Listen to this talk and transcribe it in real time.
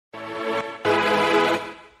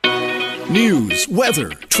News, weather,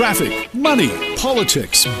 traffic, money,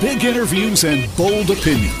 politics, big interviews, and bold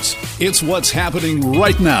opinions. It's what's happening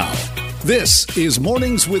right now. This is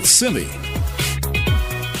Mornings with Simi.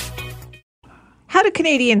 How do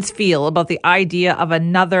Canadians feel about the idea of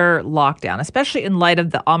another lockdown, especially in light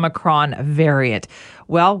of the Omicron variant?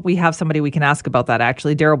 Well, we have somebody we can ask about that,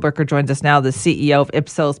 actually. Darrell Bricker joins us now, the CEO of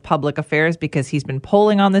Ipsos Public Affairs, because he's been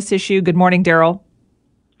polling on this issue. Good morning, Darrell.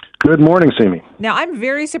 Good morning, Simi. Now, I'm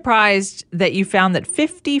very surprised that you found that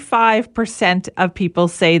 55% of people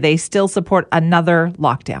say they still support another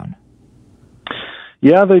lockdown.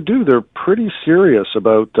 Yeah, they do. They're pretty serious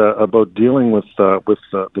about dealing with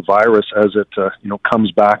the virus as it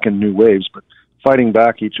comes back in new waves, but fighting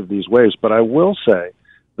back each of these waves. But I will say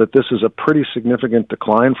that this is a pretty significant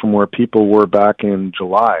decline from where people were back in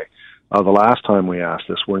July. The last time we asked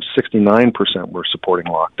this, where 69% were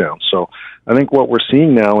supporting lockdown. So I think what we're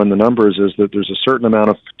seeing now in the numbers is that there's a certain amount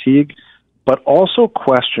of fatigue, but also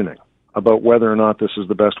questioning about whether or not this is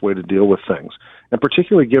the best way to deal with things. And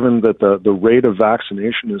particularly given that the rate of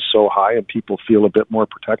vaccination is so high and people feel a bit more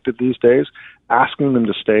protected these days, asking them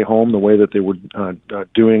to stay home the way that they were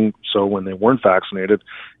doing so when they weren't vaccinated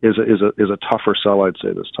is a tougher sell, I'd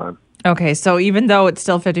say, this time. Okay, so even though it's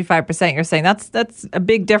still 55%, you're saying that's a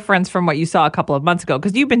big difference from what you saw a couple of months ago,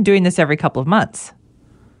 because you've been doing this every couple of months.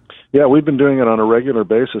 Yeah, we've been doing it on a regular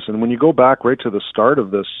basis. And when you go back right to the start of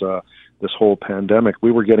this whole pandemic,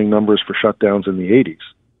 we were getting numbers for shutdowns in the 80s.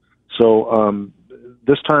 So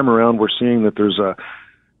this time around, we're seeing that there's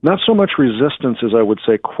not so much resistance as I would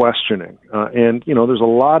say questioning. And, there's a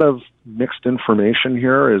lot of mixed information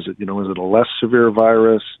here. Is it a less severe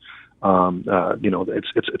virus?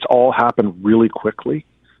 It's all happened really quickly.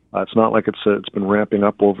 It's not like it's been ramping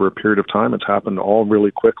up over a period of time. It's happened all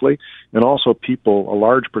really quickly. And also people, a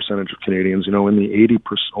large percentage of Canadians, in the 80%,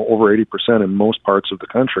 over 80% in most parts of the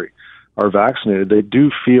country, are vaccinated. They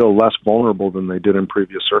do feel less vulnerable than they did in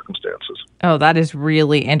previous circumstances. Oh, that is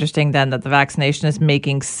really interesting then, that the vaccination is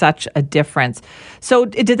making such a difference. So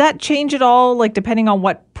did that change at all, like depending on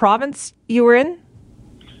what province you were in?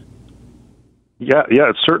 Yeah,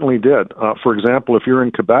 it certainly did. For example, if you're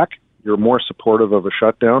in Quebec, you're more supportive of a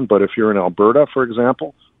shutdown. But if you're in Alberta, for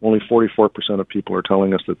example, only 44% of people are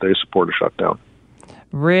telling us that they support a shutdown.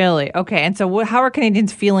 Really? Okay. And so how are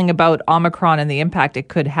Canadians feeling about Omicron and the impact it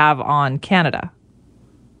could have on Canada?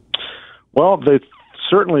 Well, they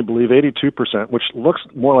certainly believe 82%, which looks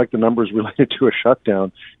more like the numbers related to a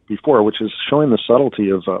shutdown before, which is showing the subtlety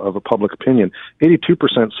of a public opinion. 82%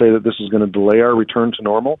 say that this is going to delay our return to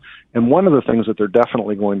normal. And one of the things that they're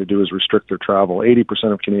definitely going to do is restrict their travel.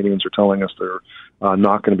 80% of Canadians are telling us they're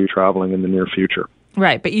not going to be traveling in the near future.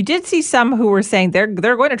 Right. But you did see some who were saying they're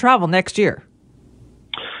going to travel next year.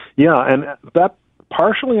 Yeah, and that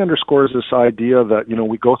partially underscores this idea that,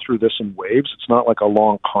 we go through this in waves. It's not like a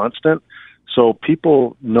long constant. So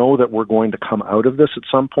people know that we're going to come out of this at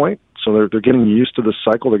some point. So they're getting used to this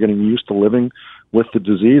cycle. They're getting used to living with the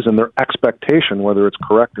disease. And their expectation, whether it's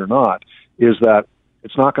correct or not, is that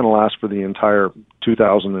it's not going to last for the entire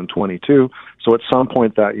 2022. So at some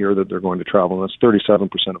point that year that they're going to travel. And that's 37%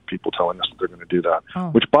 of people telling us that they're going to do that,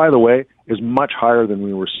 which, by the way, is much higher than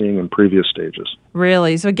we were seeing in previous stages.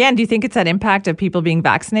 Really? So again, do you think it's that impact of people being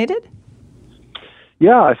vaccinated?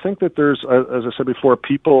 Yeah, I think that there's, as I said before,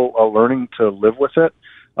 people are learning to live with it.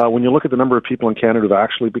 When you look at the number of people in Canada who've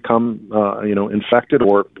actually become, infected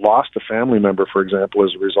or lost a family member, for example,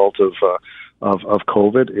 as a result of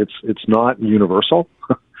COVID, it's not universal.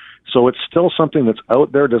 So it's still something that's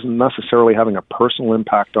out there, doesn't necessarily having a personal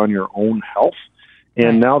impact on your own health.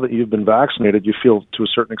 And now that you've been vaccinated, you feel to a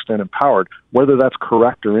certain extent empowered. Whether that's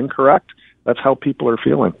correct or incorrect, that's how people are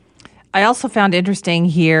feeling. I also found interesting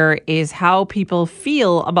here is how people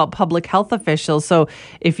feel about public health officials. So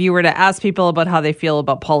if you were to ask people about how they feel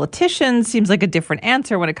about politicians, seems like a different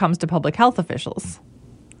answer when it comes to public health officials.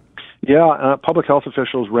 Yeah, public health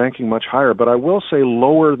officials ranking much higher, but I will say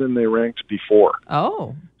lower than they ranked before.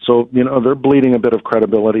 Oh. So, they're bleeding a bit of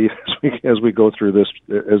credibility as we go through this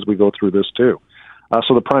too.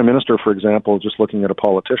 So the Prime Minister, for example, just looking at a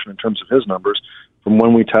politician in terms of his numbers, from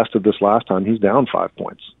when we tested this last time, he's down 5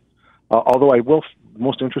 points. Although the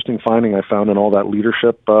most interesting finding I found in all that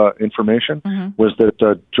leadership information was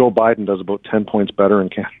that Joe Biden does about 10 points better in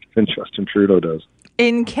Canada than Justin Trudeau does.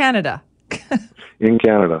 In Canada? In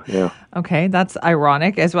Canada, yeah. Okay, that's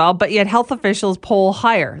ironic as well. But yet health officials poll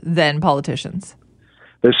higher than politicians.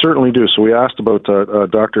 They certainly do. So we asked about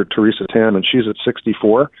Dr. Theresa Tam, and she's at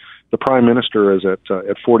 64. The Prime Minister is at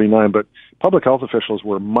 49. But public health officials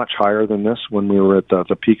were much higher than this when we were at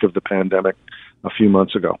the peak of the pandemic a few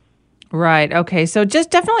months ago. Right. Okay. So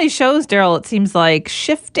just definitely shows, Daryl, it seems like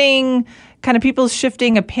people's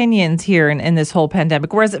shifting opinions here in this whole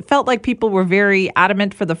pandemic, whereas it felt like people were very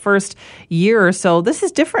adamant for the first year or so. This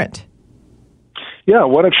is different. Yeah,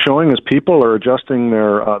 what it's showing is people are adjusting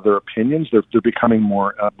their opinions. They're becoming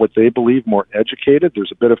more, what they believe, more educated.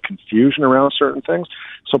 There's a bit of confusion around certain things.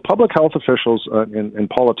 So public health officials and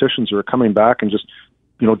politicians are coming back and just,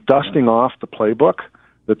 dusting off the playbook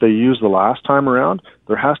that they used the last time around.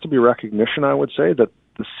 There has to be recognition, I would say, that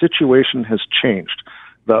the situation has changed.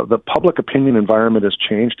 The public opinion environment has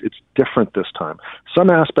changed. It's different this time.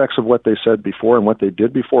 Some aspects of what they said before and what they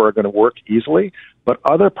did before are going to work easily, but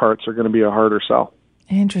other parts are going to be a harder sell.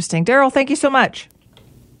 Interesting. Daryl, thank you so much.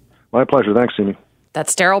 My pleasure. Thanks, Simi.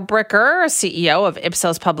 That's Daryl Bricker, CEO of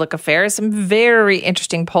Ipsos Public Affairs. Some very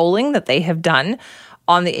interesting polling that they have done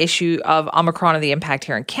on the issue of Omicron and the impact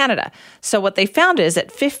here in Canada. So what they found is that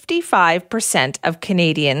 55% of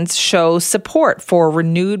Canadians show support for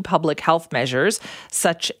renewed public health measures,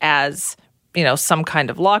 such as, some kind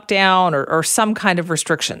of lockdown or some kind of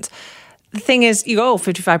restrictions. The thing is,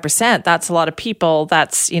 55%, that's a lot of people.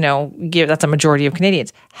 That's, that's a majority of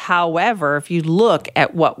Canadians. However, if you look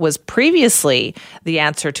at what was previously the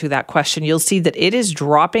answer to that question, you'll see that it is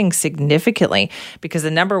dropping significantly because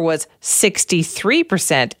the number was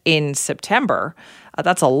 63% in September.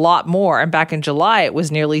 That's a lot more. And back in July, it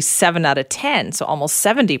was nearly 7 out of 10, so almost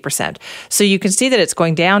 70%. So you can see that it's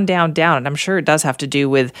going down, down, down. And I'm sure it does have to do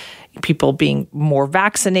with people being more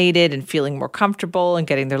vaccinated and feeling more comfortable and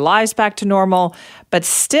getting their lives back to normal. But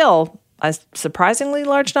still, a surprisingly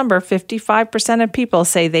large number, 55% of people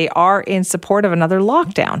say they are in support of another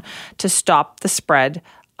lockdown to stop the spread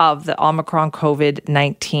of the Omicron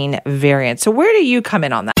COVID-19 variant. So where do you come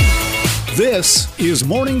in on that? This is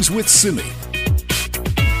Mornings with Simi.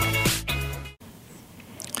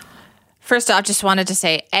 First off, just wanted to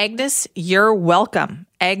say, Agnes, you're welcome.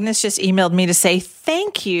 Agnes just emailed me to say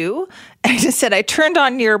thank you. Agnes said, I turned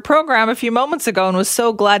on your program a few moments ago and was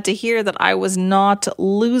so glad to hear that I was not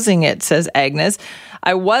losing it, says Agnes.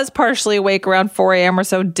 I was partially awake around 4 a.m. or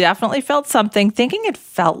so, definitely felt something, thinking it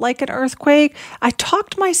felt like an earthquake. I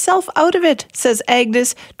talked myself out of it, says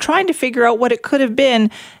Agnes, trying to figure out what it could have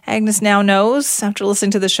been. Agnes now knows, after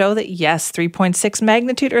listening to the show, that yes, 3.6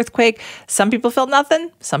 magnitude earthquake. Some people felt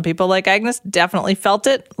nothing. Some people, like Agnes, definitely felt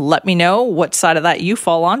it. Let me know what side of that you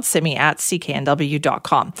fall on,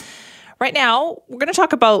 simi@cknw.com. Right now, we're going to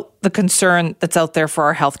talk about the concern that's out there for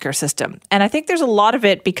our healthcare system. And I think there's a lot of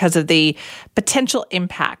it because of the potential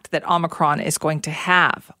impact that Omicron is going to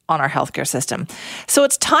have on our healthcare system. So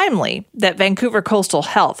it's timely that Vancouver Coastal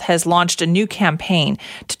Health has launched a new campaign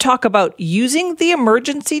to talk about using the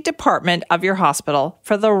emergency department of your hospital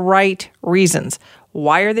for the right reasons.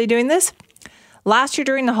 Why are they doing this? Last year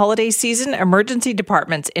during the holiday season, emergency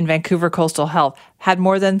departments in Vancouver Coastal Health had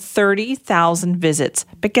more than 30,000 visits.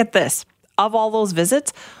 But get this, of all those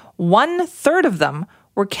visits, 1/3 of them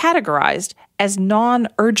were categorized as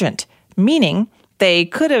non-urgent, meaning they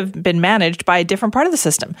could have been managed by a different part of the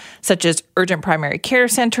system, such as urgent primary care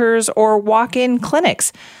centers or walk-in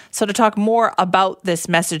clinics. So to talk more about this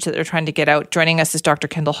message that they're trying to get out, joining us is Dr.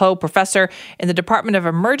 Kendall Ho, professor in the Department of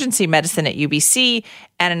Emergency Medicine at UBC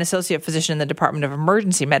and an associate physician in the Department of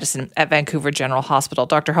Emergency Medicine at Vancouver General Hospital.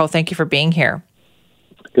 Dr. Ho, thank you for being here.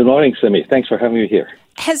 Good morning, Simi. Thanks for having me here.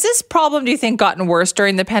 Has this problem, do you think, gotten worse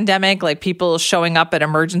during the pandemic, like people showing up at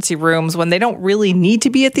emergency rooms when they don't really need to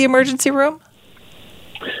be at the emergency room?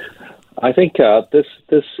 I think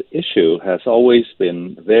this issue has always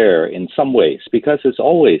been there in some ways because it's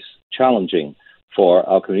always challenging for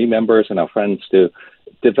our community members and our friends to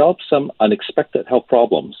develop some unexpected health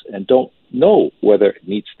problems and don't know whether it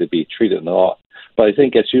needs to be treated or not. But I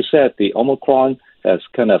think, as you said, the Omicron has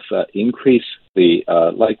kind of increased the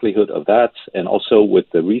likelihood of that, and also with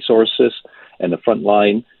the resources and the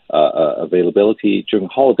frontline availability during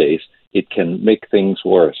holidays, it can make things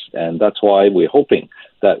worse. And that's why we're hoping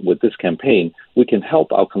that with this campaign, we can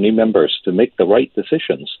help our community members to make the right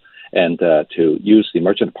decisions and to use the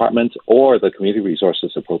emergency department or the community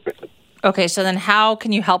resources appropriately. Okay, so then how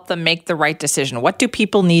can you help them make the right decision? What do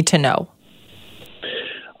people need to know?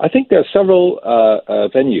 I think there are several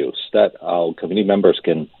venues that our community members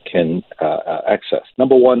can access.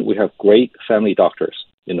 Number one, we have great family doctors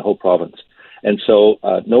in the whole province. And so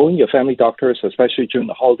knowing your family doctors, especially during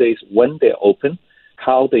the holidays, when they're open,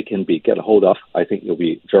 how they can be get a hold of, I think will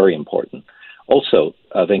be very important. Also,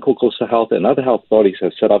 Vancouver Coastal Health and other health bodies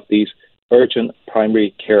have set up these urgent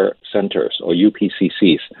primary care centers, or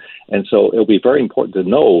UPCCs. And so it'll be very important to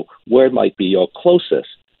know where might be your closest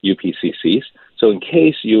UPCCs So in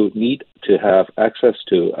case you need to have access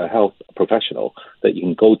to a health professional, that you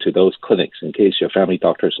can go to those clinics in case your family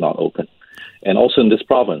doctor is not open. And also in this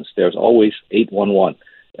province, there's always 811.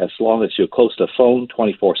 As long as you're close to the phone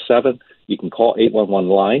 24/7, you can call 811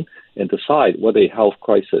 line and decide whether a health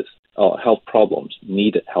crisis or health problems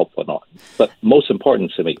needed help or not. But most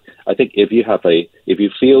important to me, I think if you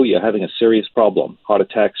feel you're having a serious problem, heart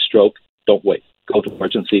attack, stroke, don't wait. Go to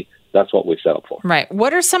emergency. That's what we set up for. Right.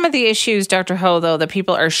 What are some of the issues, Dr. Ho, though, that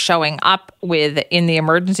people are showing up with in the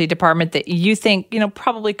emergency department that you think,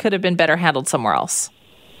 probably could have been better handled somewhere else?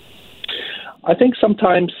 I think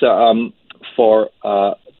sometimes for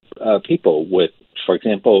people with, for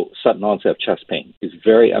example, sudden onset of chest pain, it's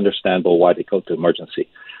very understandable why they go to emergency.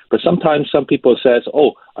 But sometimes some people says,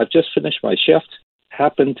 I've just finished my shift,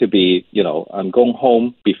 happen to be, I'm going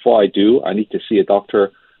home. Before I do, I need to see a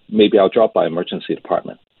doctor. Maybe I'll drop by emergency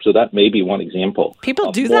department. So that may be one example.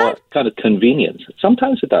 People do more that? Kind of convenience.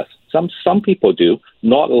 Sometimes it does. Some people do.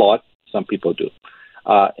 Not a lot. Some people do.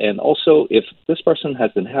 And also, if this person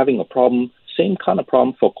has been having a problem, same kind of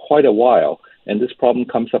problem for quite a while, and this problem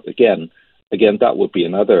comes up again, that would be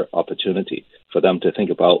another opportunity for them to think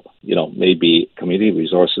about, maybe community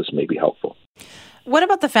resources may be helpful. What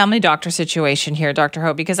about the family doctor situation here, Dr.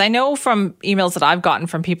 Ho? Because I know from emails that I've gotten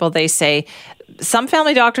from people, they say some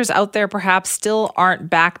family doctors out there perhaps still aren't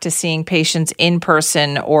back to seeing patients in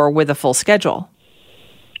person or with a full schedule.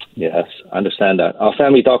 Yes, I understand that. Our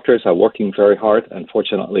family doctors are working very hard,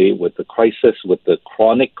 unfortunately, with the crisis, with the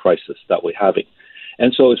chronic crisis that we're having.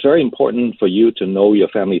 And so it's very important for you to know your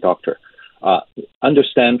family doctor.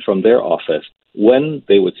 Understand from their office when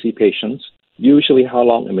they would see patients, usually how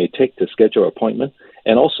long it may take to schedule an appointment,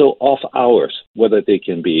 and also off hours, whether they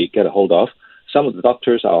can be get a hold of. Some of the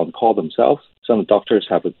doctors are on call themselves. Some doctors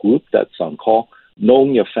have a group that's on call.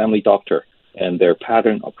 Knowing your family doctor and their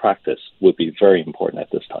pattern of practice would be very important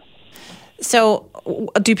at this time. So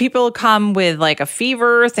do people come with like a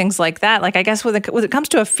fever, things like that? Like, I guess when it comes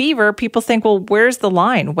to a fever, people think, well, where's the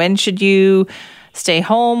line? When should you stay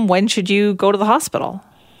home? When should you go to the hospital?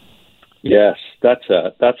 Yes, that's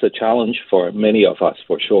a challenge for many of us,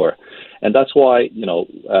 for sure. And that's why,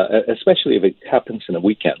 especially if it happens in the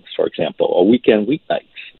weekends, for example, or weeknights,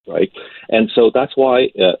 right? And so that's why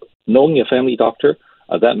knowing your family doctor,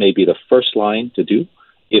 that may be the first line to do.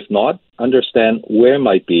 If not, understand where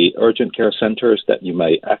might be urgent care centers that you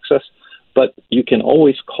may access, but you can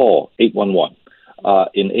always call 811.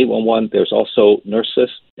 In 811, there's also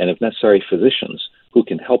nurses and, if necessary, physicians who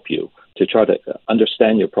can help you to try to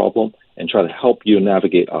understand your problem and try to help you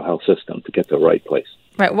navigate our health system to get to the right place.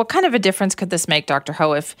 Right. What kind of a difference could this make, Dr.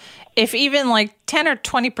 Ho, if even like 10 or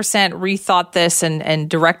 20% rethought this and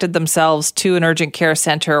directed themselves to an urgent care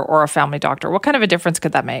center or a family doctor? What kind of a difference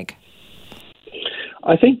could that make?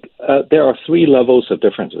 I think there are three levels of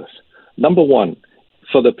differences. Number one,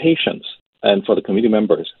 for the patients and for the community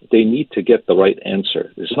members, they need to get the right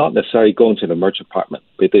answer. It's not necessarily going to the emergency department,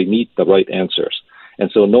 but they need the right answers. And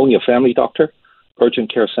so knowing your family doctor,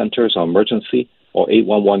 urgent care centers or emergency, or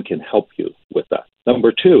 811 can help you with that.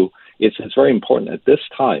 Number two, it's very important at this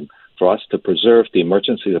time for us to preserve the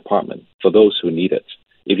emergency department for those who need it.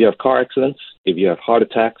 If you have car accidents, if you have heart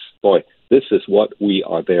attacks, this is what we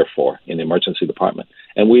are there for in the emergency department.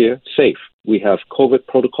 And we're safe. We have COVID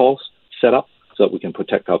protocols set up so that we can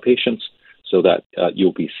protect our patients so that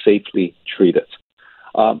you'll be safely treated.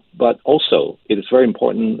 But also, it is very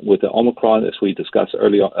important with the Omicron, as we discussed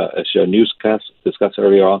earlier, as your newscast discussed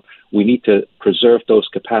earlier on, we need to preserve those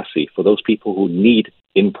capacity for those people who need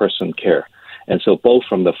in-person care. And so both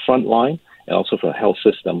from the front line and also from the health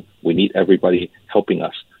system, we need everybody helping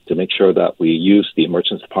us to make sure that we use the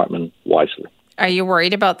emergency department wisely. Are you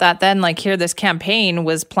worried about that then? Like here, this campaign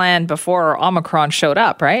was planned before Omicron showed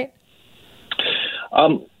up, right?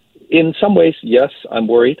 In some ways, yes, I'm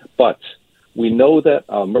worried, but we know that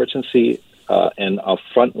our emergency and our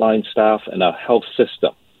frontline staff and our health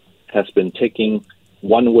system has been taking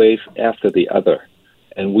one wave after the other,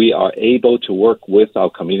 and we are able to work with our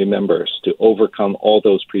community members to overcome all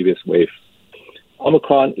those previous waves.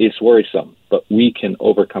 Omicron is worrisome, but we can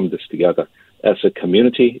overcome this together. As a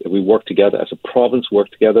community, if we work together, as a province work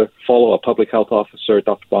together, follow our public health officer,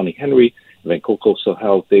 Dr. Bonnie Henry, and then Coastal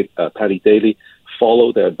Health, Patty Daly,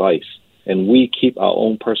 follow their advice, and we keep our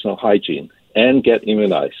own personal hygiene and get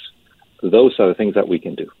immunized. Those are the things that we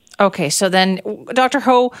can do. Okay, so then, Dr.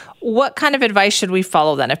 Ho, what kind of advice should we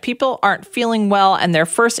follow then? If people aren't feeling well and their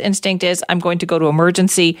first instinct is, I'm going to go to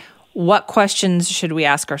emergency, what questions should we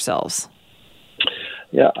ask ourselves?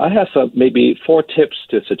 Yeah, I have maybe 4 tips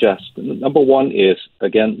to suggest. Number one is,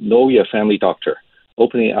 again, know your family doctor.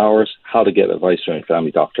 Opening hours, how to get advice from your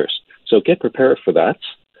family doctors. So get prepared for that.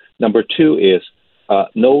 Number two is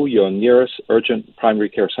know your nearest urgent primary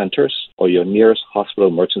care centers or your nearest hospital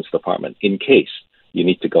emergency department in case you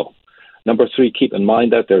need to go. Number three, keep in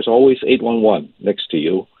mind that there's always 811 next to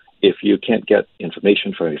you if you can't get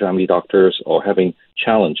information from your family doctors or having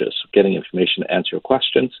challenges getting information to answer your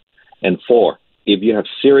questions. And four, if you have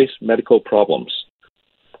serious medical problems,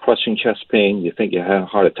 crushing chest pain, you think you have a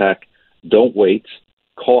heart attack, don't wait.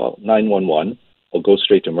 Call 911 or go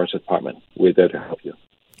straight to emergency department. We're there to help you.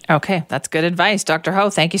 Okay, that's good advice. Dr. Ho,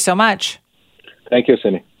 thank you so much. Thank you,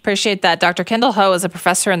 Cindy. Appreciate that. Dr. Kendall Ho is a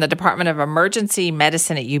professor in the Department of Emergency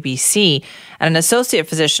Medicine at UBC and an associate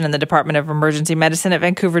physician in the Department of Emergency Medicine at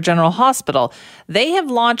Vancouver General Hospital. They have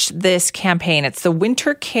launched this campaign. It's the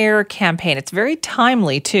Winter Care campaign. It's very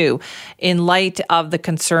timely, too, in light of the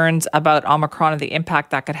concerns about Omicron and the impact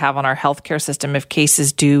that could have on our healthcare system if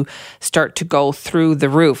cases do start to go through the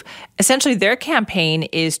roof. Essentially, their campaign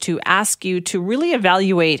is to ask you to really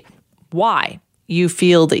evaluate why you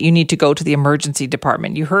feel that you need to go to the emergency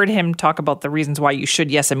department. You heard him talk about the reasons why you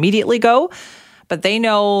should, yes, immediately go, but they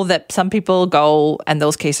know that some people go and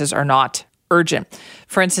those cases are not urgent.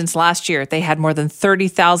 For instance, last year, they had more than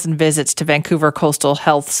 30,000 visits to Vancouver Coastal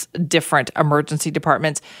Health's different emergency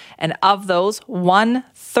departments. And of those,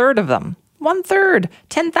 1/3 of them,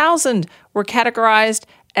 10,000 were categorized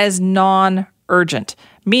as non-urgent,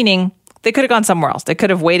 meaning they could have gone somewhere else. They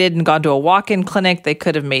could have waited and gone to a walk-in clinic. They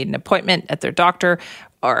could have made an appointment at their doctor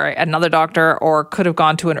or another doctor, or could have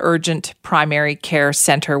gone to an urgent primary care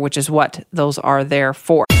center, which is what those are there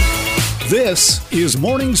for. This is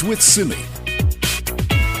Mornings with Simi.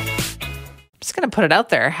 I'm just going to put it out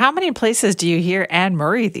there. How many places do you hear Anne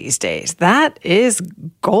Murray these days? That is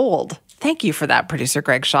gold. Thank you for that, producer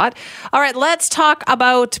Greg Schott. All right, let's talk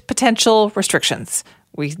about potential restrictions.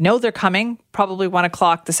 We know they're coming, probably 1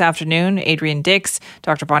 o'clock this afternoon. Adrian Dix,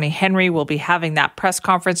 Dr. Bonnie Henry will be having that press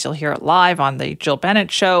conference. You'll hear it live on the Jill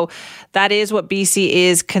Bennett Show. That is what BC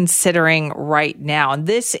is considering right now. And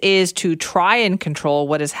this is to try and control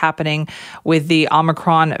what is happening with the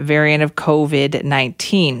Omicron variant of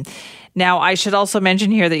COVID-19. Now, I should also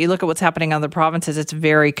mention here that you look at what's happening in other provinces, it's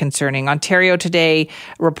very concerning. Ontario today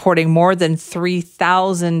reporting more than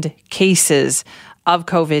 3,000 cases of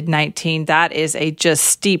COVID-19. That is a just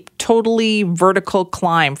steep, totally vertical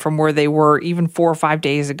climb from where they were even 4 or 5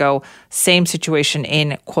 days ago. Same situation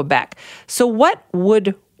in Quebec. So what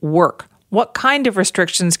would work? What kind of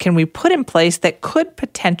restrictions can we put in place that could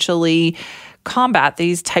potentially combat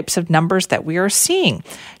these types of numbers that we are seeing?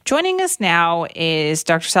 Joining us now is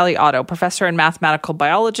Dr. Sally Otto, professor and mathematical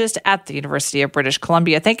biologist at the University of British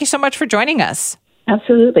Columbia. Thank you so much for joining us.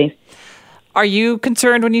 Absolutely. Are you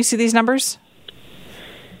concerned when you see these numbers?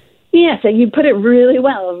 Yes, you put it really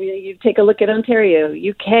well. You take a look at Ontario,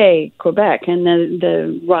 UK, Quebec, and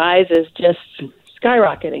the rise is just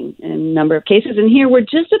skyrocketing in number of cases. And here we're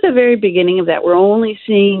just at the very beginning of that. We're only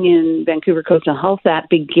seeing in Vancouver Coastal Health that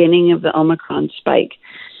beginning of the Omicron spike.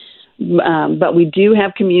 But we do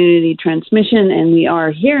have community transmission, and we are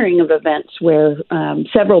hearing of events where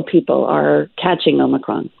several people are catching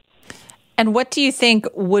Omicron. And what do you think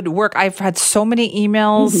would work? I've had so many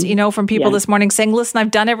emails, from people this morning saying, listen, I've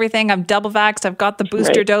done everything. I'm double vaxxed. I've got the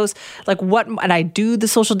booster dose. Like what? And I do the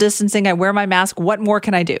social distancing. I wear my mask. What more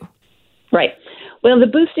can I do? Right. Well, the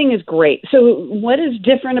boosting is great. So what is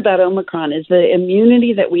different about Omicron is the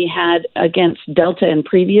immunity that we had against Delta and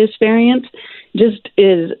previous variants just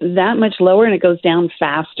is that much lower, and it goes down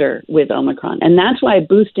faster with Omicron. And that's why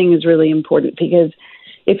boosting is really important, because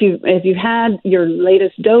if you've had your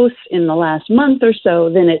latest dose in the last month or so,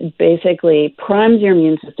 then it basically primes your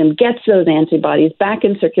immune system, gets those antibodies back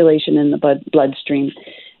in circulation in the bloodstream,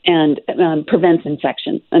 and prevents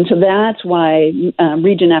infection. And so that's why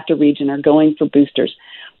region after region are going for boosters.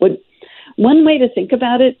 One way to think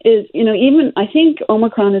about it is, even I think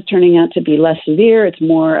Omicron is turning out to be less severe. It's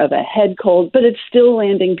more of a head cold, but it's still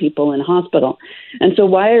landing people in hospital. And so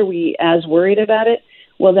why are we as worried about it?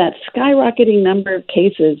 Well, that skyrocketing number of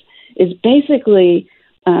cases is basically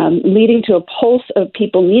leading to a pulse of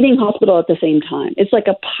people needing hospital at the same time. It's like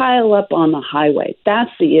a pile up on the highway.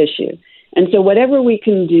 That's the issue. And so whatever we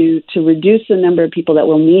can do to reduce the number of people that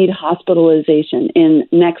will need hospitalization in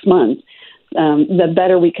next month, the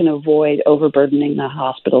better we can avoid overburdening the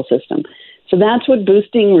hospital system. So that's what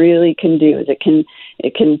boosting really can do, is it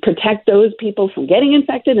can protect those people from getting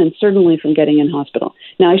infected and certainly from getting in hospital.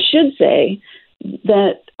 Now, I should say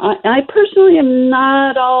that I personally am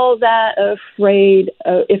not all that afraid.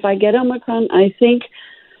 If I get Omicron, I think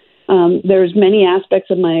There's many aspects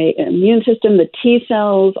of my immune system. The T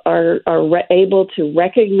cells are able to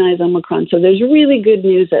recognize Omicron. So there's really good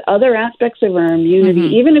news that other aspects of our immunity,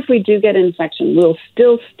 even if we do get infection, will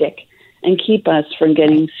still stick and keep us from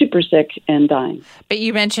getting super sick and dying. But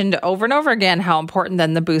you mentioned over and over again how important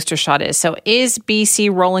then the booster shot is. So is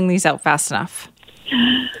BC rolling these out fast enough?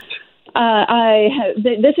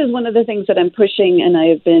 This is one of the things that I'm pushing, and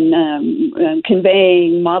I've been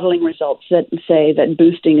conveying modeling results that say that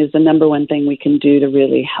boosting is the number one thing we can do to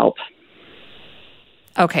really help.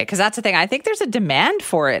 Okay, because that's the thing. I think there's a demand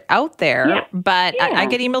for it out there, but I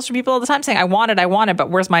get emails from people all the time saying, I want it,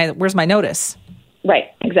 but where's my notice?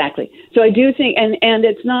 Right, exactly. So I do think, and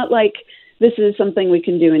it's not like this is something we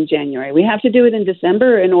can do in January. We have to do it in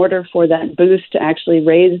December in order for that boost to actually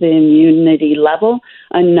raise the immunity level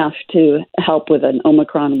enough to help with an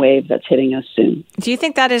Omicron wave that's hitting us soon. Do you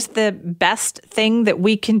think that is the best thing that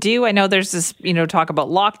we can do? I know there's this, talk about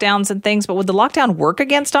lockdowns and things, but would the lockdown work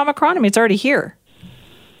against Omicron? I mean, it's already here.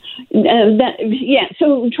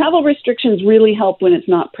 So travel restrictions really help when it's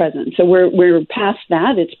not present. So we're past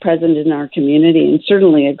that. It's present in our community and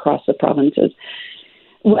certainly across the provinces.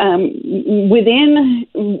 Limiting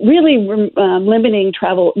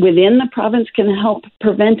travel within the province can help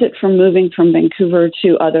prevent it from moving from Vancouver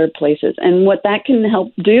to other places. And what that can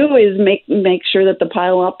help do is make sure that the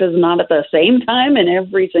pile up is not at the same time in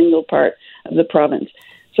every single part of the province.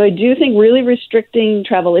 So I do think really restricting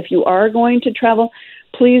travel, if you are going to travel,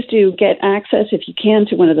 please do get access, if you can,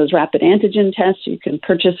 to one of those rapid antigen tests. You can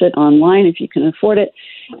purchase it online if you can afford it.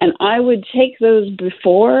 And I would take those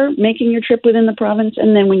before making your trip within the province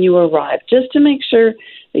and then when you arrive, just to make sure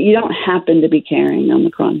that you don't happen to be carrying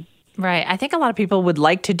Omicron. Right. I think a lot of people would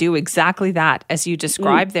like to do exactly that, as you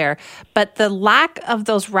described there. But the lack of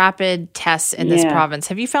those rapid tests in this province,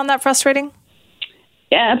 have you found that frustrating?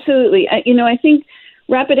 Yeah, absolutely. I think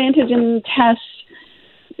rapid antigen tests,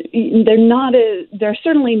 they're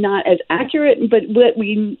certainly not as accurate, but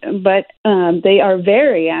they are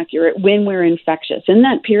very accurate when we're infectious. In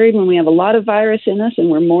that period when we have a lot of virus in us and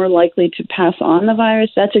we're more likely to pass on the virus,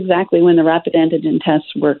 that's exactly when the rapid antigen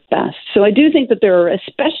tests work best. So I do think that they're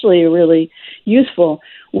especially really useful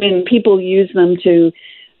when people use them to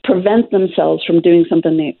prevent themselves from doing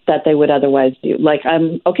something that they would otherwise do. Like,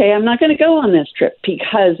 I'm not going to go on this trip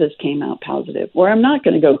because this came out positive, or I'm not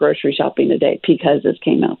going to go grocery shopping today because this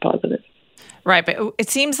came out positive. Right, but it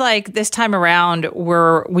seems like this time around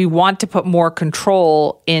we want to put more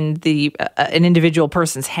control in an individual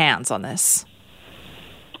person's hands on this.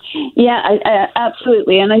 Yeah,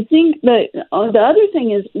 absolutely. And I think that the other thing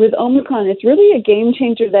is with Omicron, it's really a game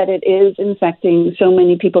changer that it is infecting so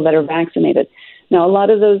many people that are vaccinated. Now, a lot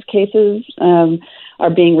of those cases are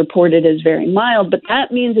being reported as very mild, but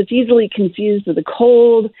that means it's easily confused with a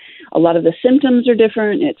cold. A lot of the symptoms are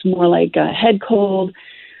different. It's more like a head cold.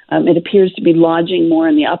 It appears to be lodging more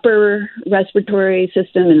in the upper respiratory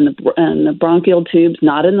system and the bronchial tubes,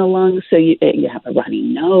 not in the lungs. So you have a runny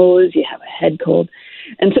nose, you have a head cold.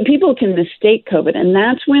 And so people can mistake COVID. And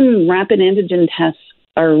that's when rapid antigen tests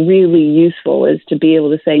are really useful, is to be able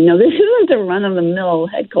to say, no, this isn't a run-of-the-mill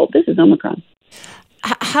head cold. This is Omicron.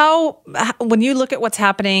 How, when you look at what's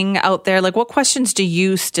happening out there, like what questions do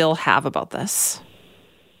you still have about this?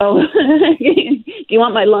 Oh, do you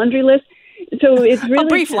want my laundry list? So it's really a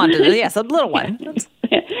brief laundry list, yes, a little one.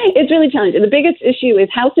 It's really challenging. The biggest issue is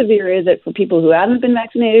how severe is it for people who haven't been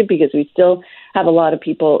vaccinated, because we still have a lot of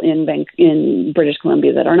people in British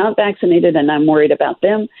Columbia that are not vaccinated, and I'm worried about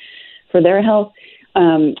them for their health.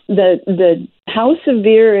 The how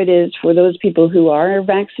severe it is for those people who are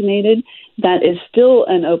vaccinated, that is still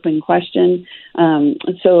an open question. As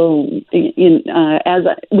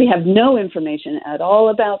we have no information at all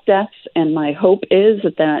about deaths, and my hope is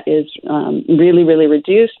that is really, really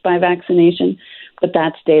reduced by vaccination. But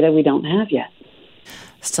that's data we don't have yet.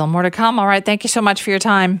 Still more to come. All right. Thank you so much for your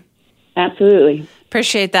time. Absolutely.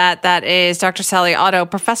 Appreciate that. That is Dr. Sally Otto,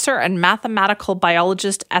 professor and mathematical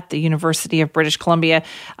biologist at the University of British Columbia,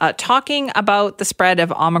 talking about the spread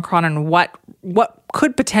of Omicron and what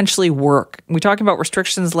could potentially work. We're talking about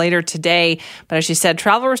restrictions later today, but as she said,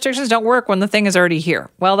 travel restrictions don't work when the thing is already here.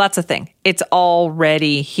 Well, that's the thing. It's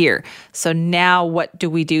already here. So now what do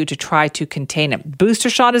we do to try to contain it? Booster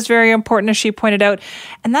shot is very important, as she pointed out.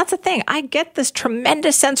 And that's the thing. I get this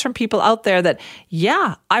tremendous sense from people out there that,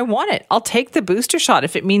 yeah, I want it. I'll take the booster shot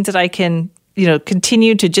if it means that I can,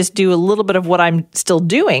 continue to just do a little bit of what I'm still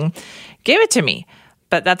doing. Give it to me.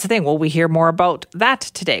 But that's the thing. Will we hear more about that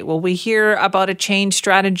today? Will we hear about a change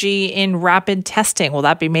strategy in rapid testing? Will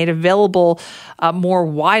that be made available more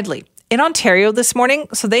widely? in Ontario this morning.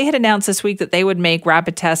 So they had announced this week that they would make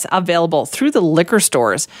rapid tests available through the liquor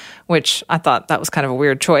stores, which I thought that was kind of a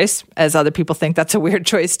weird choice, as other people think that's a weird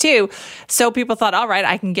choice too. So people thought, all right,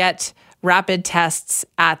 I can get rapid tests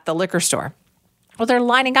at the liquor store. Well, they're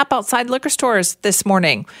lining up outside liquor stores this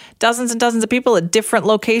morning. Dozens and dozens of people at different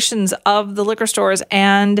locations of the liquor stores,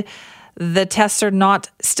 and the tests are not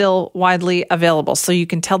still widely available. So you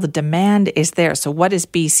can tell the demand is there. So what is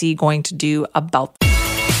BC going to do about that?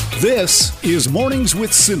 This is Mornings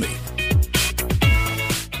with Simi.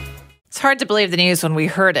 It's hard to believe the news when we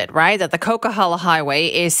heard it, right? That the Coquihalla Highway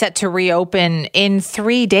is set to reopen in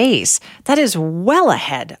 3 days. That is well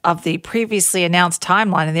ahead of the previously announced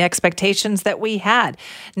timeline and the expectations that we had.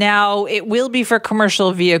 Now, it will be for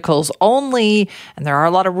commercial vehicles only, and there are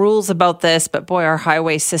a lot of rules about this, but boy, our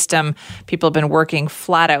highway system, people have been working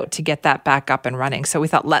flat out to get that back up and running. So we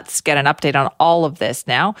thought, let's get an update on all of this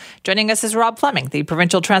now. Joining us is Rob Fleming, the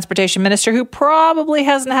Provincial Transportation Minister, who probably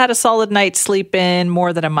hasn't had a solid night's sleep in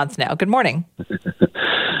more than a month now. Good morning.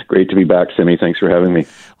 Great to be back, Simi. Thanks for having me.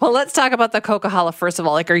 Well, let's talk about the Coquihalla first of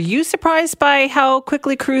all. Are you surprised by how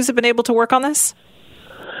quickly crews have been able to work on this?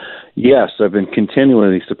 Yes, I've been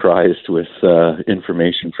continually surprised with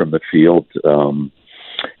information from the field,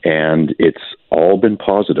 and it's all been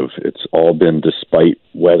positive. It's all been despite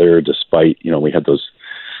weather, despite, we had those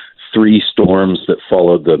 3 storms that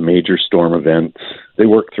followed the major storm event. They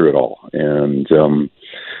worked through it all, and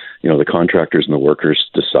the contractors and the workers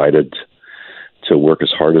decided to work as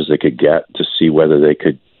hard as they could get to see whether they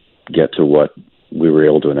could get to what we were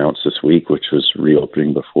able to announce this week, which was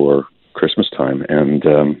reopening before Christmas time. And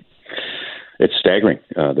it's staggering,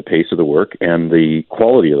 the pace of the work and the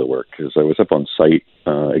quality of the work. Because I was up on site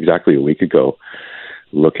exactly a week ago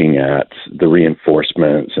looking at the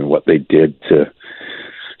reinforcements and what they did to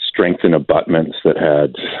strengthen abutments that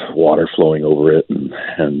had water flowing over it,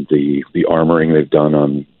 and the armoring they've done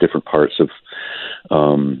on different parts of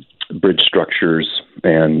bridge structures,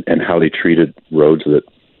 and how they treated roads that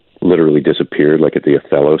literally disappeared, like at the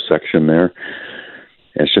Othello section there.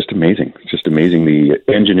 It's just amazing. It's just amazing, the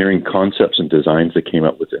engineering concepts and designs that came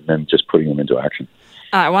up with it, and then just putting them into action.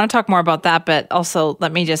 I want to talk more about that, but also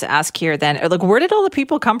let me just ask here then, where did all the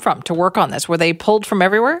people come from to work on this? Were they pulled from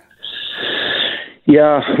everywhere?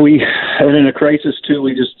 Yeah, and in a crisis too,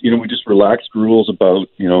 we just relaxed rules about,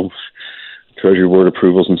 Treasury Board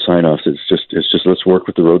approvals and sign-offs. It's just let's work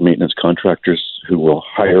with the road maintenance contractors who will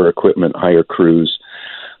hire equipment, hire crews.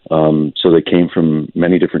 So they came from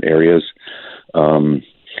many different areas.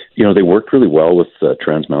 They worked really well with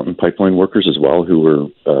Trans Mountain pipeline workers as well, who were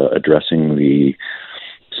addressing the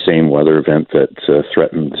same weather event that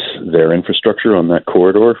threatened their infrastructure on that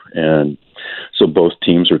corridor. And so both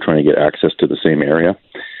teams were trying to get access to the same area.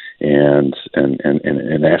 And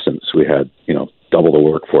in essence, we had, double the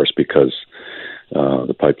workforce because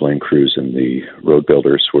the pipeline crews and the road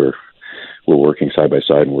builders were working side by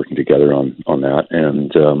side and working together on that.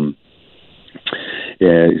 And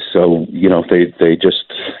so, they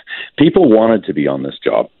just, people wanted to be on this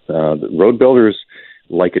job. The road builders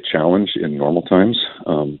like a challenge in normal times,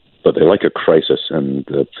 but they like a crisis and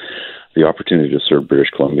the opportunity to serve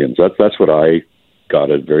British Columbians. That's what I got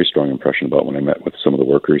a very strong impression about when I met with some of the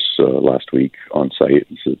workers last week on site.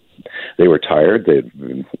 So they were tired. They'd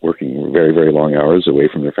been working very, very long hours away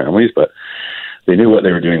from their families, but they knew what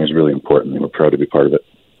they were doing was really important. They were proud to be part of it.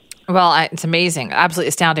 Well, it's amazing, absolutely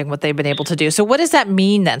astounding what they've been able to do. So what does that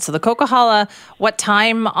mean then? So the Coquihalla, what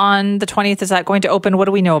time on the 20th is that going to open? What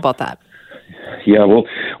do we know about that? Yeah,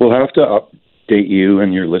 we'll have to update you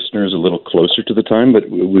and your listeners a little closer to the time, but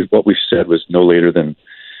what we've said was no later than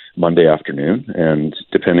Monday afternoon, and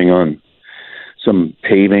depending on some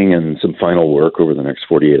paving and some final work over the next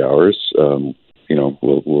 48 hours,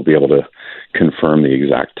 we'll be able to confirm the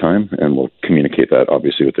exact time, and we'll communicate that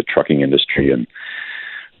obviously with the trucking industry, and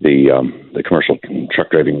the commercial truck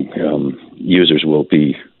driving users will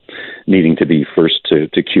be needing to be first to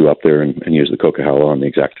queue up there and use the Coquihalla on the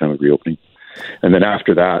exact time of reopening. And then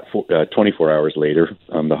after that, 24 hours later,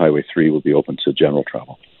 the Highway 3 will be open to general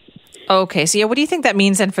travel. Okay, so what do you think that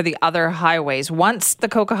means then for the other highways? Once the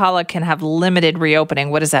Coquihalla can have limited reopening,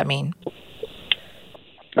 what does that mean?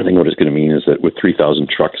 I think what it's going to mean is that with 3,000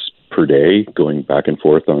 trucks per day going back and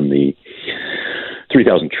forth on the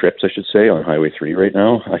 3,000 trips, I should say, on Highway 3 right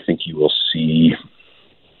now, I think you will see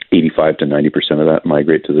 85 to 90% of that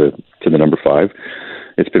migrate to the number 5.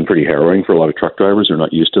 It's been pretty harrowing for a lot of truck drivers who are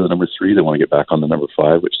not used to the number 3. They want to get back on the number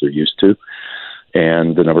 5, which they're used to.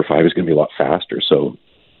 And the number 5 is going to be a lot faster. So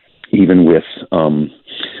even with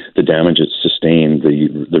the damage it's sustained,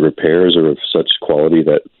 the repairs are of such quality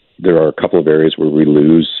that there are a couple of areas where we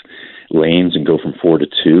lose lanes and go from 4 to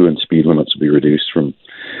 2, and speed limits will be reduced from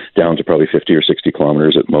down to probably 50 or 60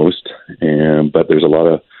 kilometers at most. But there's a lot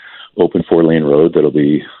of open 4-lane road that'll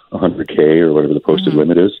be 100K or whatever the posted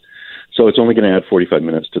limit is. So it's only going to add 45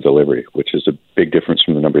 minutes to delivery, which is a big difference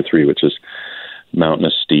from the number 3, which is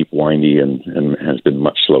mountainous, steep, windy, and has been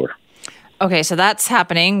much slower. Okay, so that's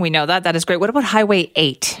happening. We know that. That is great. What about Highway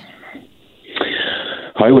 8?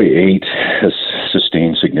 Highway 8 has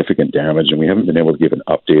sustained significant damage, and we haven't been able to give an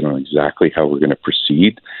update on exactly how we're going to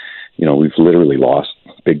proceed. You know, we've literally lost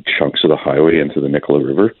big chunks of the highway into the Nicola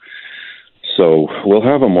River. So we'll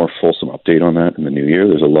have a more fulsome update on that in the new year.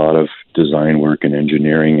 There's a lot of design work and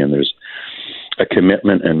engineering, and there's a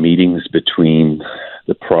commitment and meetings between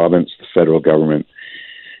the province, the federal government,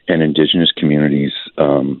 and Indigenous communities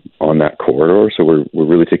on that corridor. So we're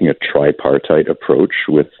really taking a tripartite approach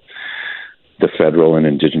with the federal and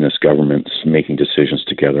Indigenous governments making decisions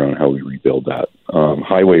together on how we rebuild that.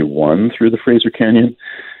 Highway 1 through the Fraser Canyon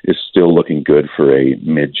is still looking good for a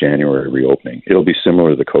mid-January reopening. It'll be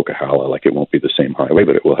similar to the Coquihalla, like it won't be the same highway,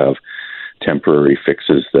 but it will have temporary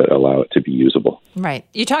fixes that allow it to be usable. Right.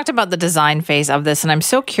 You talked about the design phase of this, and I'm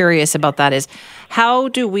so curious about that is how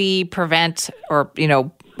do we prevent or,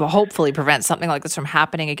 hopefully prevent something like this from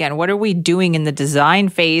happening again? What are we doing in the design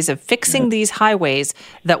phase of fixing these highways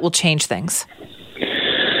that will change things?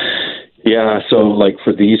 Yeah, so like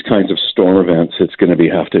for these kinds of storm events, it's going to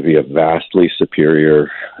have to be a vastly superior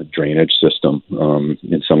drainage system.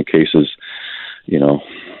 In some cases,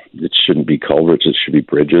 it shouldn't be culverts; it should be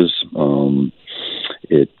bridges. You'll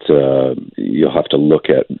have to look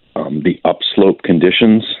at the upslope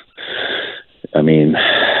conditions. I mean,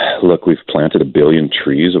 look, we've planted 1 billion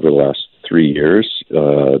trees over the last 3 years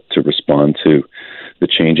to respond to the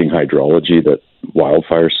changing hydrology that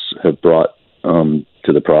wildfires have brought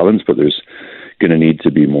to the province, but there's going to need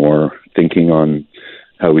to be more thinking on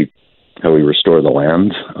how we restore the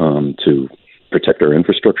land to protect our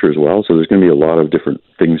infrastructure as well. So there's going to be a lot of different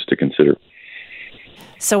things to consider.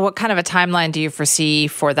 So what kind of a timeline do you foresee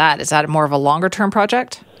for that? Is that more of a longer term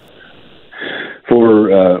project?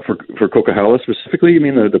 For Coquihalla specifically, you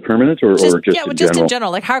mean the permanent or just in general? Just in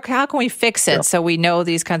general. Like how can we fix it so we know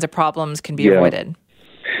these kinds of problems can be avoided?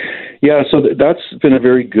 Yeah, so that's been a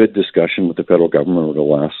very good discussion with the federal government over the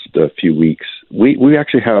last few weeks. We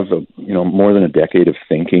actually have more than a decade of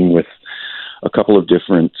thinking with a couple of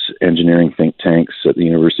different engineering think tanks at the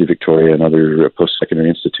University of Victoria and other post-secondary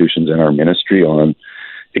institutions in our ministry on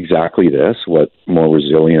exactly this, what more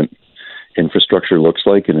resilient infrastructure looks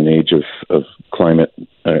like in an age of climate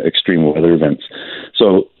extreme weather events.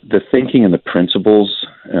 So the thinking and the principles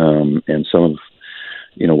and some of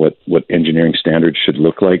what engineering standards should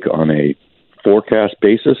look like on a forecast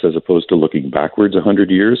basis as opposed to looking backwards 100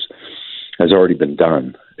 years has already been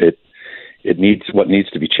done. What needs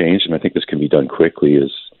to be changed, and I think this can be done quickly,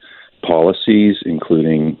 is policies,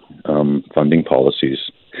 including funding policies,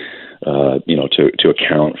 to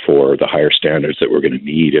account for the higher standards that we're going to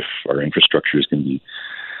need if our infrastructure is going to be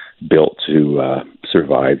built to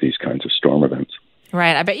survive these kinds of storm events.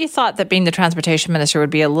 Right. I bet you thought that being the transportation minister would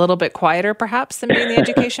be a little bit quieter, perhaps, than being the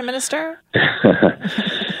education minister?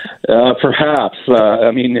 Perhaps.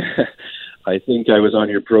 I think I was on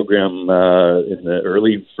your program in the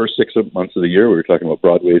early first 6 months of the year. We were talking about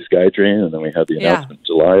Broadway SkyTrain, and then we had the announcement in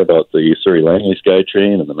July about the Surrey Langley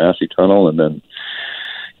SkyTrain and the Massey Tunnel, and then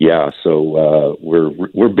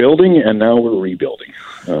we're building, and now we're rebuilding.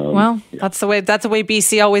 That's the way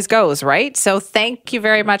BC always goes, right? So thank you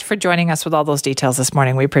very much for joining us with all those details this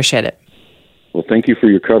morning. We appreciate it. Well, thank you for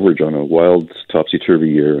your coverage on a wild, topsy-turvy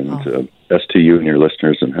year, and best to you and your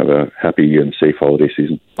listeners, and have a happy and safe holiday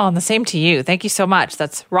season. Well, and the same to you. Thank you so much.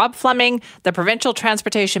 That's Rob Fleming, the Provincial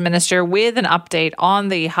Transportation Minister, with an update on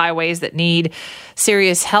the highways that need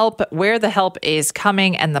serious help, where the help is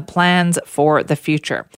coming, and the plans for the future.